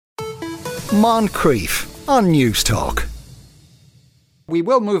Moncrief on News Talk. We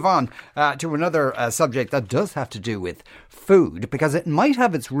will move on to another subject that does have to do with food, because it might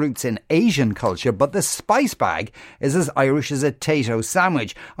have its roots in Asian culture, but the spice bag is as Irish as a Tayto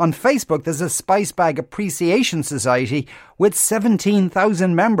sandwich. On Facebook, there's a Spice Bag Appreciation Society with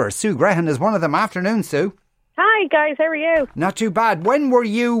 17,000 members. Sue Grehan is one of them. Afternoon, Sue. Hi guys, how are you? Not too bad. When were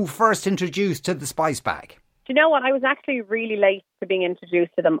you first introduced to the spice bag? Do you know what? I was actually really late to being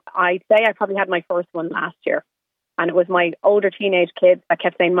introduced to them. I'd say I probably had my first one last year. And it was my older teenage kids that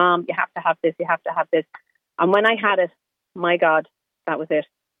kept saying, Mom, you have to have this, you have to have this. And when I had it, my God, that was it.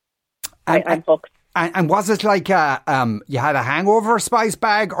 I'm hooked. And was it like you had a hangover spice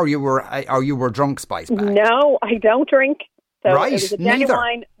bag, or you were drunk spice bag? No, I don't drink. So right, it was a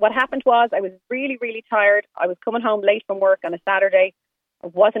genuine. What happened was I was really, really tired. I was coming home late from work on a Saturday. I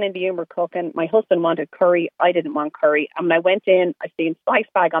wasn't in the humour cooking. My husband wanted curry. I didn't want curry. And when I went in, I seen spice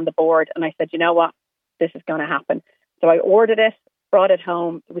bag on the board, and I said, you know what? This is going to happen. So I ordered it, brought it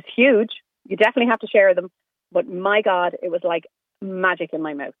home. It was huge. You definitely have to share them. But my God, it was like magic in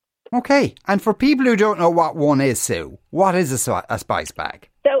my mouth. Okay. And for people who don't know what one is, Sue, what is a spice bag?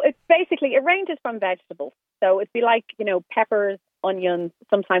 So it's basically, it ranges from vegetables. So it'd be like, peppers, onions,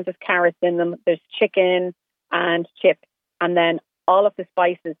 sometimes there's carrots in them. There's chicken and chips. And then all of the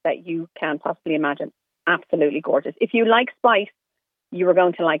spices that you can possibly imagine. Absolutely gorgeous. If you like spice, you are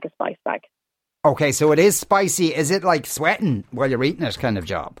going to like a spice bag. Okay, so it is spicy. Is it like sweating while you're eating it kind of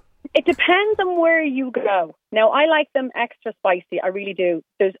job? It depends on where you go. Now, I like them extra spicy. I really do.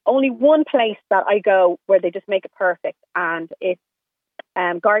 There's only one place that I go where they just make it perfect, and it's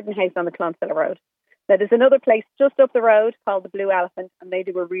Garden House on the Clonsilla Road. Now, there's another place just up the road called the Blue Elephant, and they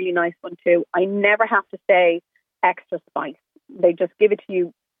do a really nice one too. I never have to say extra spice. They just give it to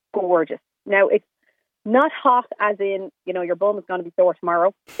you gorgeous. Now, it's not hot as in, your bum is going to be sore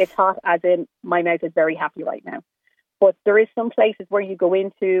tomorrow. It's hot as in, my mouth is very happy right now. But there is some places where you go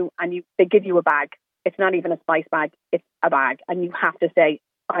into and they give you a bag. It's not even a spice bag. It's a bag. And you have to say,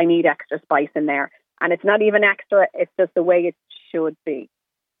 I need extra spice in there. And it's not even extra. It's just the way it should be.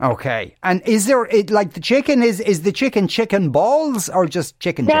 Okay. And is there, like the chicken, is the chicken balls or just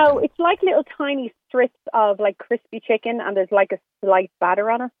chicken? No, it's like little tiny strips of like crispy chicken, and there's like a slight batter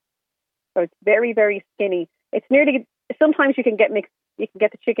on it. So it's very, very skinny. It's nearly, sometimes you can get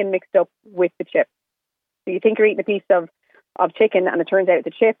the chicken mixed up with the chip. So you think you're eating a piece of chicken and it turns out it's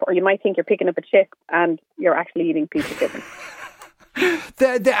a chip, or you might think you're picking up a chip and you're actually eating a piece of chicken.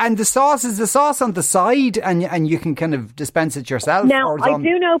 And the sauce, is the sauce on the side and you can kind of dispense it yourself? Now, I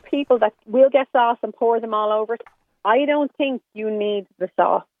do know people that will get sauce and pour them all over it. I don't think you need the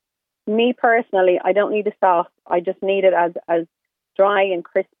sauce. Me personally, I don't need the sauce. I just need it as dry and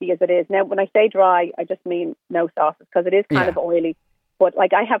crispy as it is. Now, when I say dry, I just mean no sauces, because it is kind of oily. But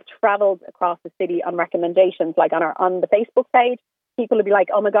like, I have travelled across the city on recommendations, like on the Facebook page. People will be like,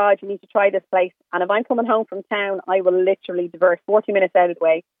 oh my God, you need to try this place. And if I'm coming home from town, I will literally divert 40 minutes out of the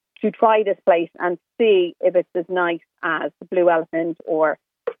way to try this place and see if it's as nice as the Blue Elephant or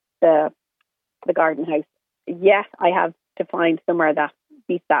the Garden House. Yes, I have to find somewhere that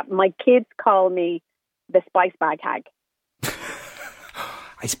beats that. My kids call me the spice bag hag.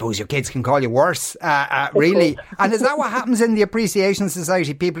 I suppose your kids can call you worse, really. And is that what happens in the Appreciation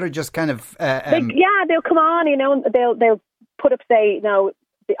Society? People are just kind of... they'll come on, and they'll put up, say,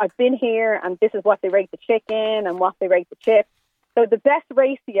 I've been here and this is what they rate the chicken and what they rate the chips. So the best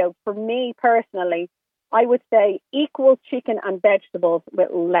ratio for me personally, I would say equal chicken and vegetables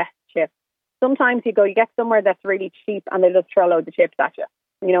with less chips. Sometimes you get somewhere that's really cheap and they just throw a load of chips at you.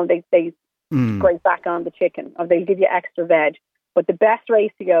 They scrape back on the chicken, or they'll give you extra veg. But the best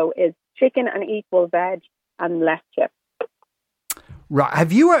ratio is chicken and equal veg and less chips. Right.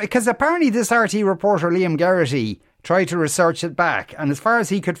 Have you, because apparently this RT reporter Liam Geraghty tried to research it back, and as far as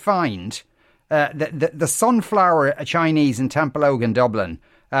he could find, the Sunflower Chinese in Templeogue in Dublin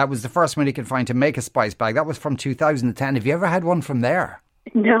was the first one he could find to make a spice bag. That was from 2010. Have you ever had one from there?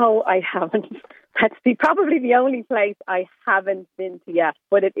 No, I haven't. That's probably the only place I haven't been to yet,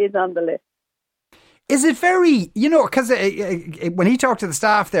 but it is on the list. Is it very, because when he talked to the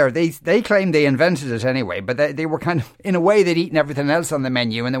staff there, they claimed they invented it anyway, but they were kind of, in a way, they'd eaten everything else on the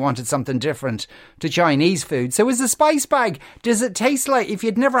menu and they wanted something different to Chinese food. So is the spice bag, does it taste like, if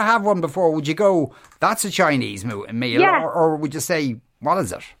you'd never had one before, would you go, that's a Chinese meal? Yeah. Or would you say, what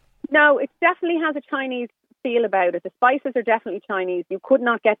is it? No, it definitely has a Chinese feel about it. The spices are definitely Chinese. You could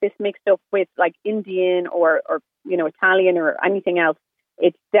not get this mixed up with like Indian or Italian or anything else.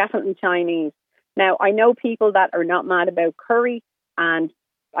 It's definitely Chinese. Now, I know people that are not mad about curry, and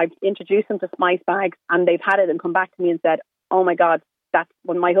I've introduced them to spice bags, and they've had it and come back to me and said, oh my God, that's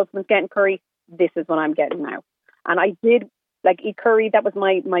when my husband's getting curry, this is what I'm getting now. And I did eat curry. That was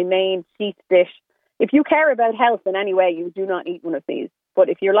my main sheath dish. If you care about health in any way, you do not eat one of these. But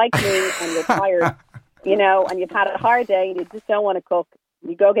if you're like me and you're tired, and you've had a hard day and you just don't want to cook,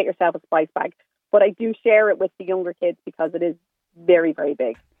 you go get yourself a spice bag. But I do share it with the younger kids because it is very, very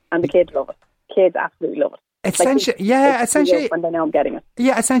big. And the kids love it. Kids absolutely love it. Essentially, when they know I'm getting it.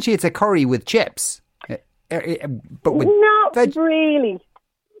 Yeah, essentially it's a curry with chips. But with not really.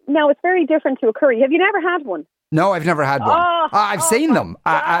 No, it's very different to a curry. Have you never had one? No, I've never had one. I've seen them,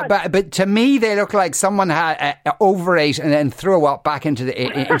 but to me they look like someone had overate and then threw up back into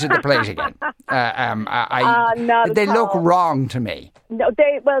the plate again. They look wrong to me. No,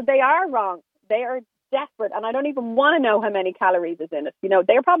 they are wrong. They are desperate, and I don't even want to know how many calories is in it.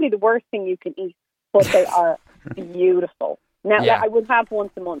 They're probably the worst thing you can eat, but they are beautiful. Now, I would have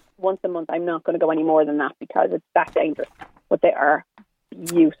once a month. Once a month, I'm not going to go any more than that because it's that dangerous. But they are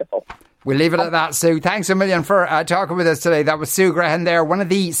beautiful. We'll leave it at that, Sue. Thanks a million for talking with us today. That was Sue Grehan there, one of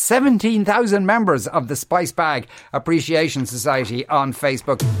the 17,000 members of the Spice Bag Appreciation Society on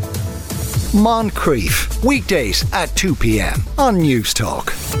Facebook. Moncrief, weekdays at 2 p.m. on News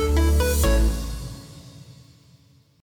Talk.